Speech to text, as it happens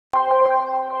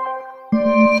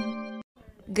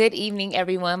Good evening,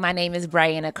 everyone. My name is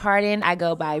Brianna Carden. I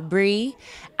go by Bree.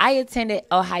 I attended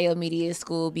Ohio Media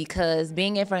School because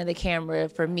being in front of the camera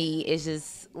for me is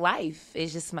just life.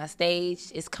 It's just my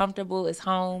stage. It's comfortable. It's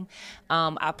home.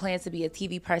 I plan to be a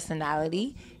TV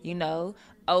personality,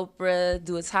 Oprah,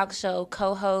 do a talk show,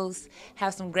 co-host,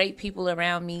 have some great people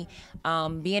around me.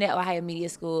 Being at Ohio Media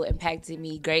School impacted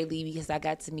me greatly because I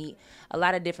got to meet a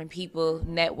lot of different people,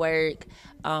 network,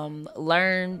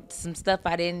 learn some stuff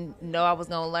I didn't know I was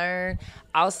going to learn.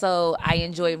 Also, I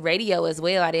enjoyed radio as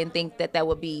well. I didn't think that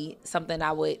would be something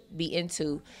I would be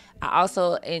into. I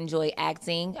also enjoy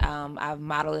acting. I've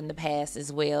modeled in the past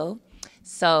as well.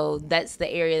 So that's the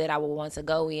area that I would want to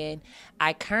go in.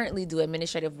 I currently do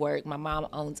administrative work. My mom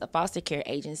owns a foster care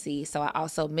agency, so I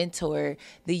also mentor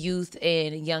the youth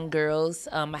and young girls.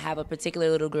 I have a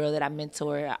particular little girl that I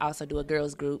mentor. I also do a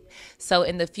girls group. So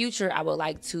in the future, I would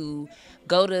like to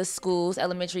go to schools,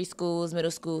 elementary schools, middle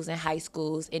schools, and high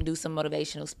schools, and do some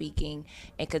motivational speaking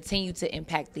and continue to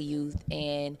impact the youth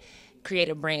and create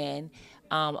a brand.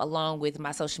 Along with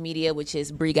my social media, which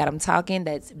is Bree Got 'em Talking.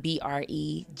 That's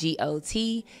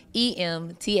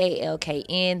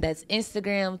BREGOTEMTALKN. That's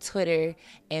Instagram, Twitter,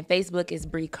 and Facebook is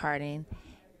Bree Carden.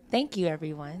 Thank you,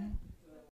 everyone.